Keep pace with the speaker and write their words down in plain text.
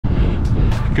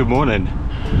Good morning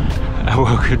and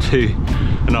welcome to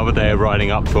another day of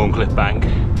riding up Thorncliffe Bank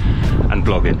and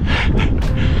vlogging.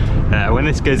 When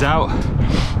this goes out,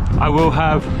 I will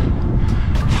have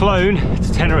flown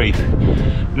to Tenerife.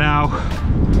 Now,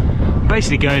 I'm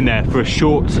basically going there for a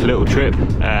short little trip,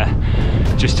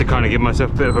 just to kind of give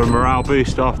myself a bit of a morale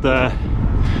boost after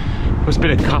what's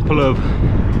been a couple of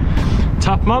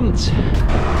tough months.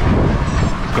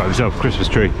 Got myself a Christmas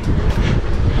tree.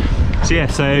 So yeah,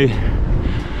 so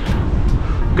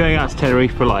going out to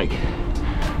Tenerife for like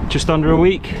just under a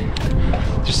week,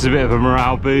 just as a bit of a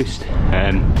morale boost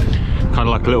and kind of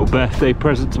like a little birthday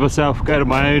present to myself. Go to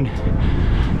my own,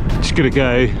 just gonna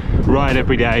go ride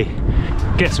every day,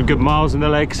 get some good miles in the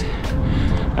legs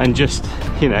and just,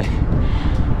 you know,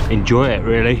 enjoy it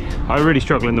really. I really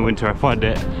struggle in the winter. I find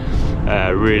it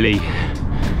really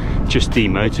just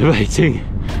demotivating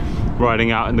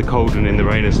riding out in the cold and in the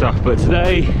rain and stuff, but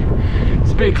today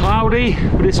it's a bit cloudy,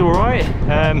 but it's all right.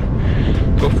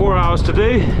 Got 4 hours to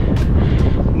do.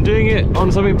 I'm doing it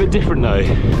on something a bit different though.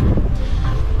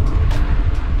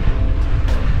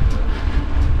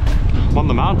 I'm on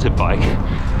the mountain bike.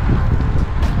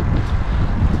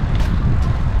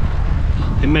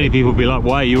 And many people will be like,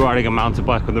 why are you riding a mountain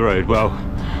bike on the road? Well,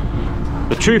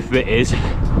 the truth of it is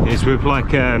with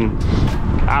like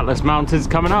Atlas Mountains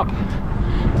coming up,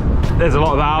 there's a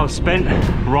lot of hours spent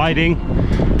riding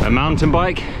a mountain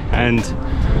bike, and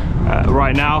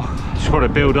right now I just want to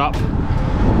build up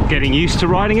getting used to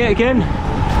riding it again,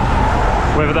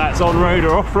 whether that's on road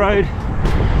or off road.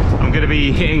 I'm going to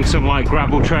be hitting some like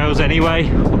gravel trails anyway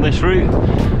on this route,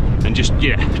 and just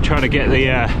trying to get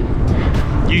the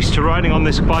used to riding on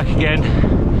this bike again.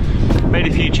 Made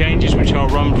a few changes which I'll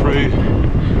run through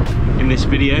in this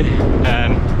video.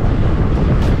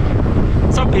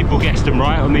 Some people guessed them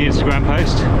right on the Instagram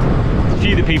post.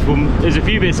 There's a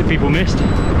few bits that people missed.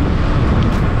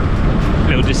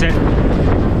 Little descent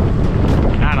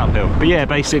and uphill. But yeah,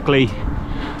 basically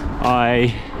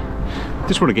I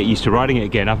just want to get used to riding it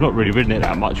again. I've not really ridden it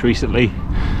that much recently,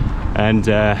 and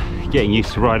getting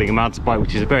used to riding a mountain bike,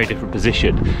 which is a very different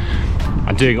position.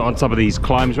 I'm doing it on some of these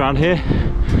climbs around here.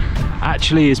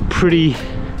 Actually is pretty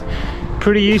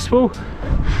useful.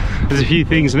 There's a few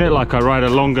things in it, like I ride a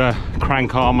longer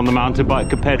crank arm on the mountain bike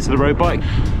compared to the road bike.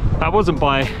 That wasn't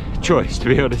by choice, to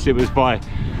be honest. It was by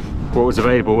what was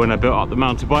available when I built up the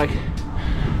mountain bike,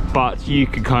 but you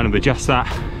can kind of adjust that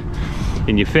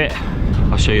in your fit.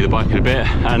 I'll show you the bike in a bit,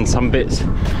 and some bits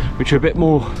which are a bit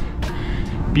more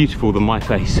beautiful than my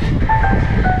face.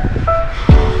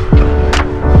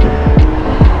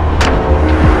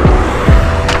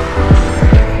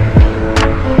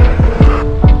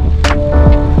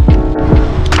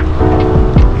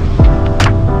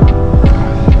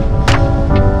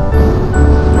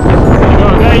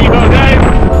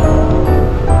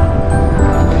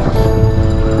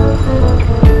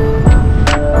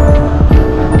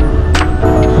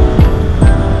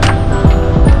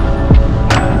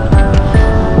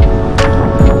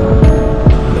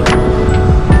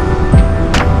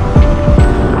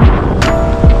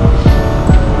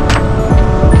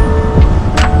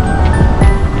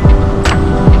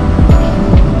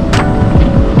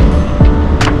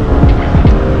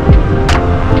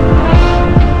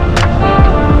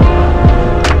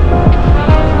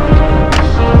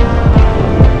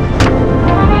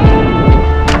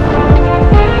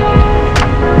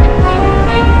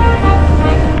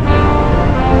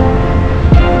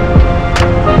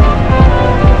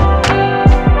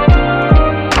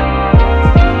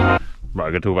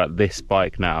 I'm going to talk about this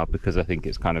bike now because I think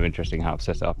it's kind of interesting how I've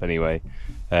set it up anyway.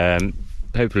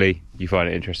 Hopefully you find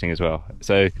it interesting as well.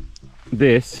 So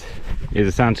this is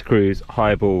a Santa Cruz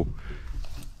Highball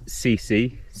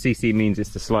CC. CC means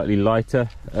it's the slightly lighter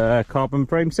carbon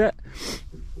frame set.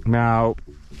 Now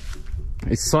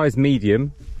it's size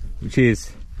medium, which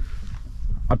is,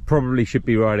 I probably should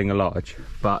be riding a large,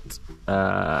 but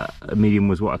a medium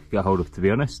was what I could get hold of, to be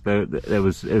honest. There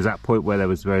was that point where there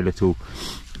was very little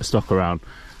stock around.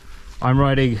 I'm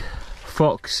riding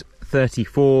Fox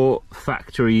 34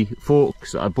 factory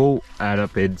forks that I bought, and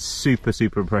I've been super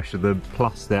impressed with them,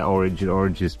 plus they're orange, and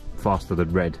orange is faster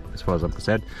than red as far as I'm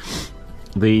concerned.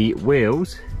 The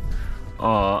wheels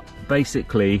are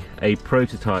basically a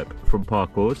prototype from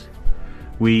Parcours.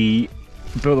 We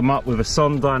built them up with a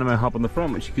Son Dynamo hub on the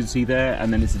front, which you can see there,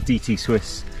 and then it's a DT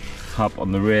Swiss hub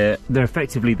on the rear. They're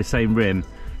effectively the same rim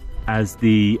as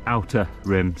the outer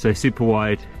rim, so super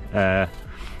wide,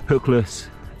 hookless,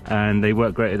 and they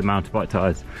work great with the mountain bike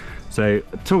tyres. So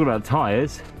talking about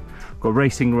tyres, got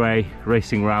Racing Ray,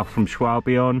 Racing Ralph from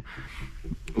Schwalbe on.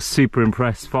 Super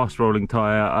impressed, fast rolling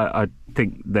tyre. I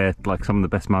think they're like some of the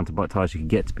best mountain bike tyres you can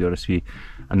get, to be honest with you.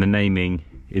 And the naming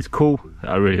is cool.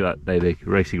 I really like the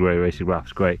Racing Ray, Racing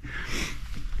Ralph's great.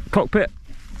 Cockpit.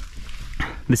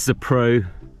 This is a Pro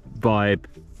Vibe,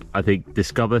 I think,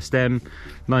 Discover stem,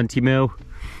 90mm.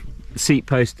 Seat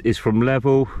post is from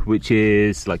Level, which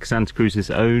is like Santa Cruz's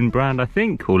own brand, I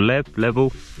think, or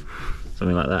Level,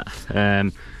 something like that.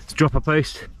 It's a dropper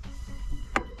post,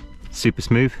 super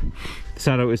smooth. The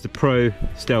saddle is the Pro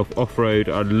Stealth Off-Road.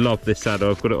 I love this saddle.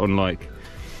 I've got it on like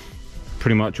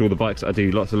pretty much all the bikes that I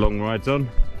do lots of long rides on.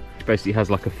 It basically has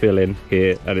like a fill in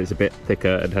here, and it's a bit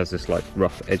thicker and has this like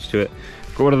rough edge to it.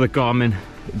 Got one of the Garmin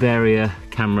Varia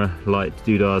camera light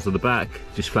doodahs on the back,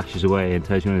 just flashes away and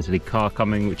tells you when there's any car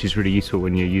coming, which is really useful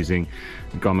when you're using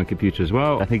the Garmin computer as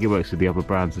well. I think it works with the other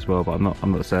brands as well, but I'm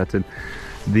not certain.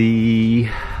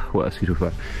 What else can we talk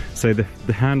about? So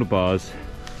the handlebars,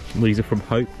 these are from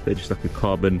Hope. They're just like a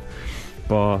carbon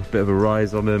bar, bit of a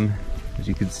rise on them, as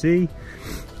you can see.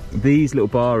 These little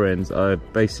bar ends are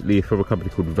basically from a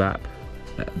company called VAP.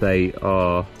 They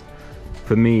are,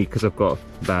 for me, because I've got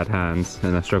bad hands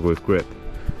and I struggle with grip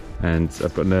and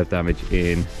I've got nerve damage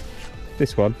in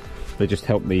this one, they just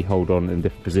help me hold on in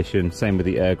different positions. Same with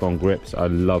the Ergon grips. I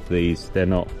love these. They're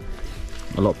not,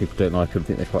 a lot of people don't like them,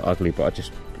 think they're quite ugly, but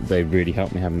they really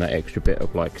help me having that extra bit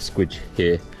of like squidge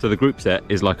here. So the group set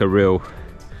is like a real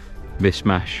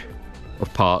mishmash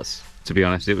of parts, to be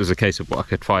honest. It was a case of what I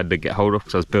could find and get hold of,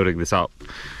 because I was building this up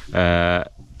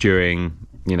during,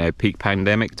 you know, peak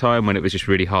pandemic time when it was just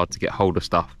really hard to get hold of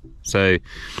stuff. So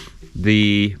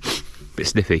bit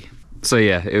sniffy. So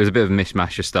yeah, it was a bit of a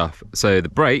mishmash of stuff. So the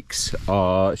brakes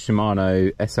are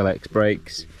Shimano SLX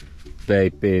brakes.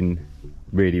 They've been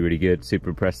really good, super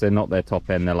impressed. They're not their top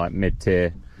end, they're like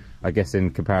mid-tier. I guess in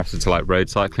comparison to like road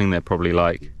cycling, they're probably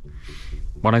like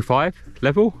 105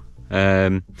 level.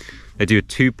 They do a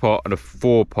 2-pot and a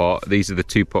 4-pot. These are the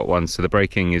 2-pot ones, so the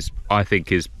braking is, I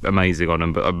think, is amazing on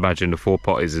them, but I imagine the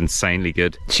 4-pot is insanely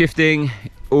good. Shifting,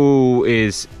 all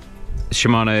is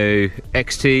Shimano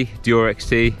XT, Dior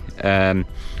XT.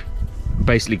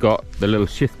 Basically got the little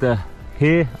shifter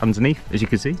here underneath, as you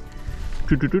can see,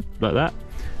 like that.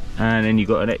 And then you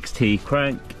got an XT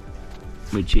crank,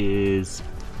 which is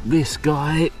this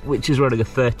guy, which is running a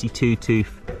 32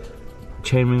 tooth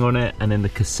chainring on it. And then the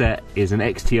cassette is an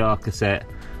XTR cassette,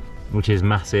 which is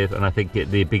massive, and I think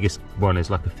the biggest one is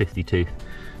like a 50 tooth.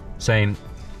 Same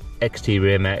XT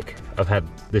rear mech. I've had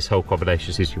this whole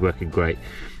combination, seems to be working great.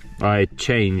 I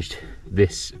changed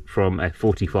this from a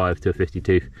 45 to a 50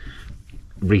 tooth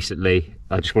recently.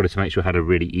 I just wanted to make sure I had a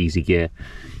really easy gear.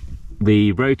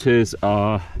 The rotors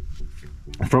are,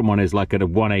 the front one is like a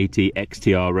 180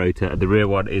 XTR rotor, and the rear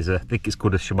one is I think it's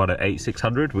called a Shimano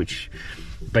 8600, which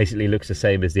basically looks the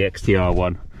same as the XTR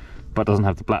one, but doesn't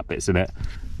have the black bits in it.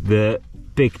 The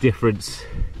big difference,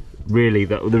 really,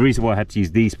 the reason why I had to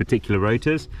use these particular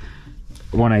rotors,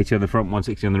 180 on the front,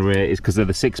 160 on the rear, is because they're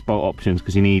the 6-bolt options,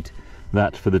 because you need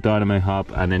that for the dynamo hub,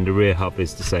 and then the rear hub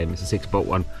is the same, it's a 6-bolt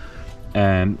one.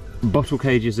 Bottle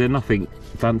cages, they're nothing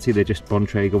fancy, they're just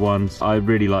Bontrager ones. I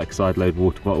really like side load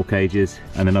water bottle cages,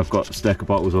 and then I've got Styrkr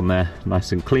bottles on there,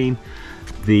 nice and clean.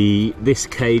 This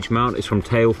cage mount is from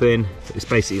Tailfin. It's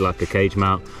basically like a cage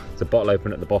mount. There's a bottle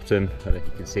opener at the bottom, I don't know if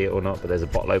you can see it or not, but there's a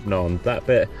bottle opener on that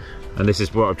bit. And this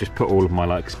is where I've just put all of my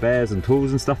like spares and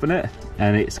tools and stuff in it,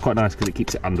 and it's quite nice because it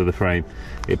keeps it under the frame.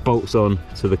 It bolts on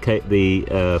to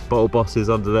the bottle bosses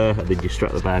under there, and then you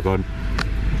strap the bag on.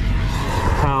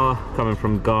 Power coming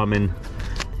from Garmin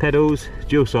pedals,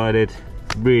 dual-sided.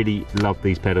 Really love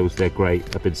these pedals, they're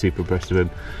great. I've been super impressed with them,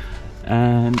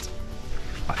 and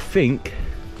I think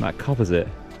that covers it.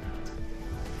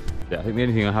 Yeah, I think the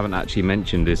only thing I haven't actually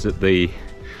mentioned is that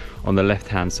on the left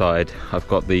hand side I've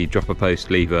got the dropper post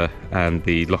lever and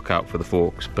the lockout for the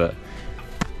forks. But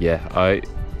yeah, I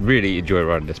really enjoy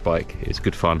riding this bike, it's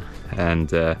good fun,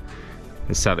 and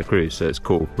it's Santa Cruz, so it's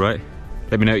cool, right?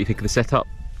 Let me know what you think of the setup,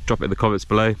 drop it in the comments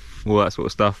below, all that sort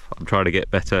of stuff. I'm trying to get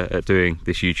better at doing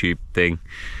this YouTube thing.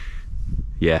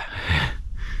 Yeah,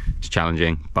 it's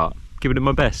challenging, but giving it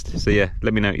my best. So yeah,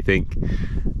 let me know what you think,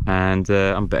 and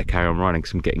I'm better carry on riding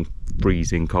because I'm getting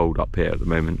freezing cold up here at the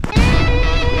moment.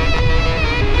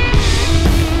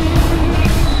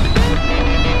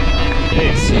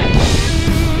 This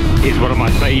is one of my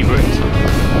favourite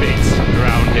bits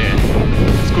around here.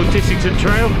 It's called Tissington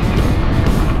Trail.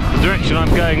 The direction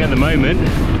I'm going at the moment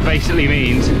basically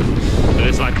means that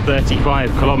it's like 35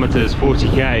 kilometres,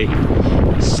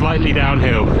 40k, slightly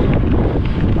downhill,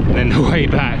 and then the way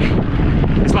back,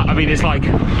 it's like, I mean, it's like,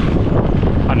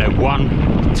 I don't know,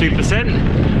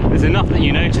 1–2%. There's enough that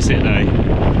you notice it though.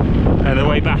 And the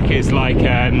way back is like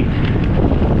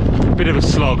bit of a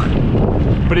slog,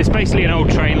 but it's basically an old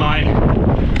train line.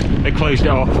 They closed it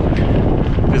off.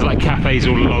 There's like cafes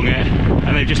all along it,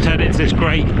 and they've just turned it into this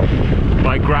great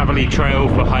like gravelly trail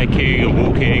for hiking and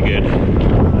walking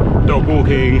and dog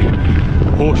walking,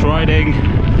 horse riding,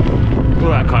 all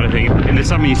that kind of thing. In the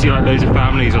summer you see like loads of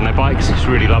families on their bikes, it's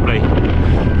really lovely.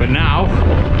 But now,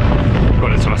 I've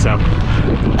got it to myself.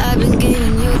 I've been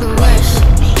giving you the worst.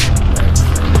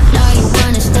 Now you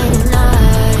wanna stay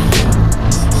tonight.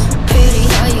 Pretty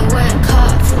how you work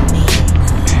hard for me,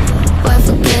 but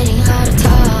forgetting how to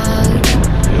talk.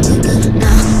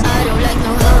 Nah, I don't like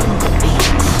no humble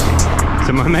beats.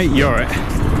 So my mate Jorrit,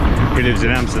 who lives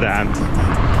in Amsterdam,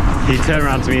 he turned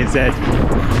around to me and said,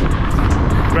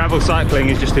 gravel cycling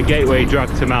is just a gateway drug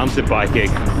to mountain biking.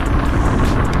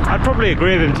 I'd probably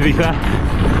agree with him, to be fair.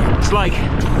 It's like,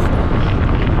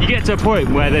 you get to a point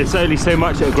where there's only so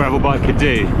much that a gravel bike could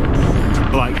do.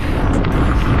 Like,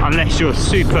 unless you're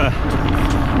super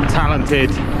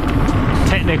talented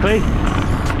technically,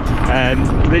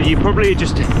 then you're probably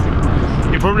just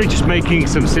making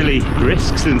some silly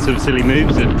risks and some silly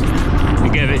moves and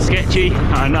get a bit sketchy.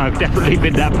 And I've definitely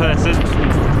been that person.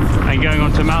 And going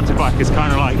onto a mountain bike is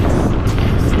kind of like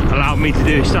allowed me to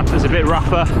do stuff that's a bit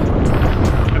rougher,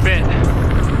 a bit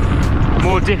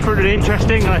more different and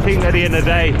interesting. And I think at the end of the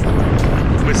day,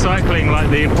 with cycling, like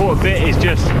the important bit is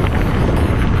just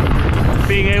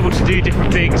being able to do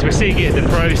different things. We're seeing it at the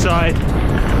pro side.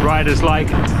 Riders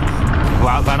like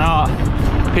Wout van Aert,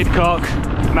 Pidcock,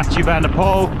 Mathieu van der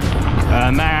Poel,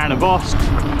 Marianne Vos,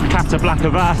 Kata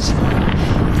Blackavas,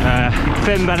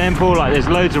 Finn van Empel. Like there's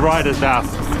loads of riders now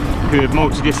who are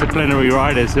multidisciplinary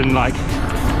riders, and like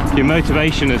your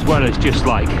motivation as well as just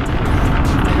like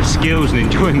skills and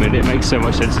enjoyment, it makes so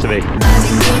much sense to me.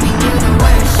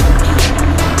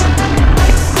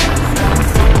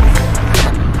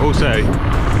 Also,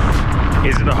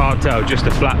 isn't a hardtail just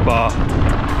a flat bar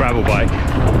gravel bike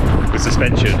with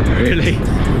suspension, really?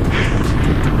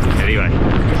 Anyway,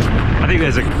 I think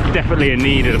there's definitely a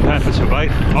need and a purpose for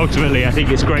both. Ultimately, I think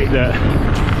it's great that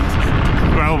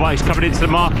gravel bikes coming into the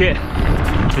market.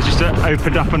 It's just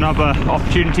opened up another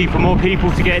opportunity for more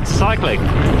people to get into cycling.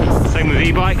 Same with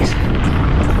e-bikes,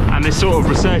 and this sort of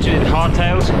resurgence in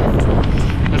hardtails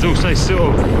has also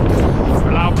sort of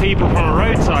allowed people from a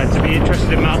roadside to be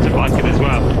interested in mountain biking as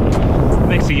well.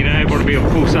 Next thing you know, everyone will be on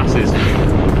full sasses.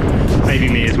 Maybe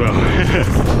me as well.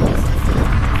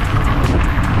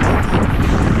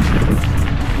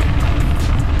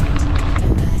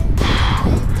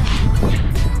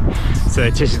 So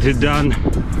Tissington done,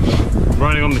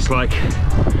 running on this like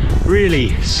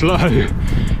really slow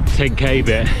 10k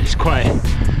bit. It's quite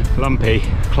lumpy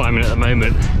climbing at the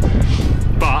moment,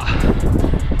 but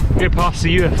go past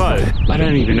the UFO. I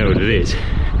don't even know what it is,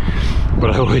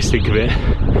 but I always think of it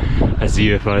as the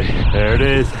UFO. There it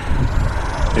is,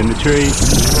 in the tree.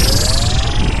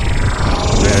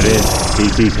 There it is,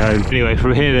 DT's home. Anyway,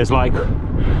 from here there's like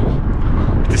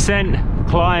descent,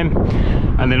 climb,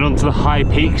 and then onto the High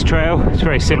Peaks Trail. It's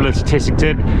very similar to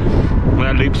Tissington, and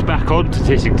that loops back on to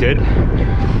Tissington,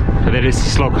 and then it's a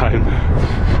slog home.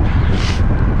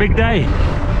 Big day.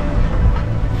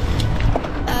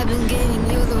 I've been giving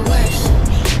you the worst.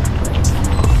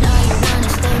 Now you wanna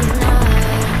stay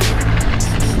tonight.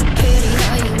 Pretty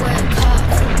how you work hard,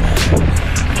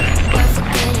 but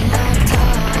forgetting how to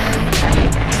talk.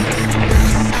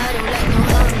 I don't like no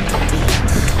humble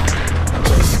beats.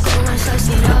 Just go and slice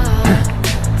it up.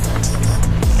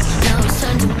 Now it's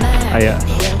time to marry.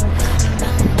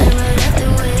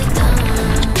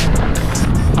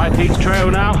 High Peaks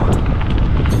Trail now.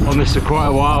 On this for quite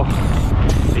a while.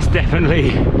 It's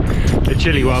definitely a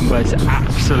chilly one, but it's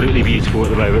absolutely beautiful at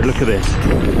the moment. Look at this.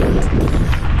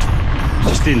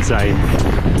 Just insane.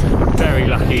 Very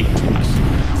lucky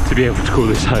to be able to call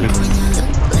this home.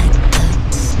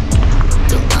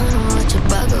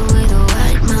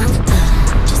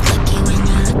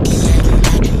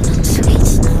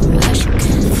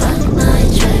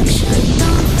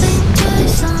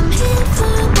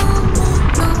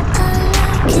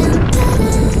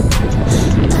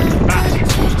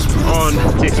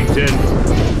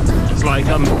 It's like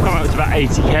I'm coming up to about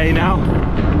 80k now.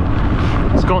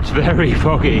 It's got very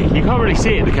foggy. You can't really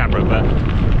see it in the camera, but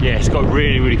yeah, it's got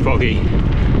really foggy.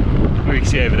 We can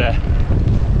see over there.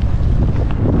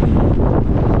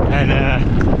 And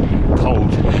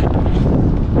cold.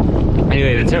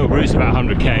 Anyway, the total route's about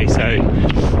 100k, so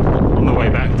on the way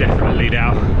back definitely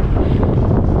down.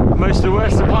 Most of the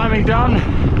worst of the climbing done.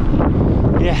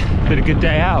 Yeah, been a good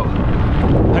day out.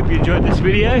 Hope you enjoyed this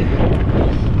video.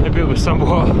 Hope it was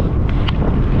somewhat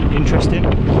interesting.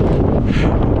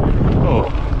 Oh,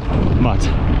 mud.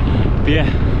 But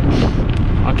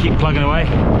yeah, I'll keep plugging away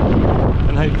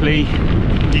and hopefully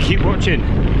you keep watching.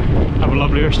 Have a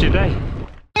lovely rest of your day.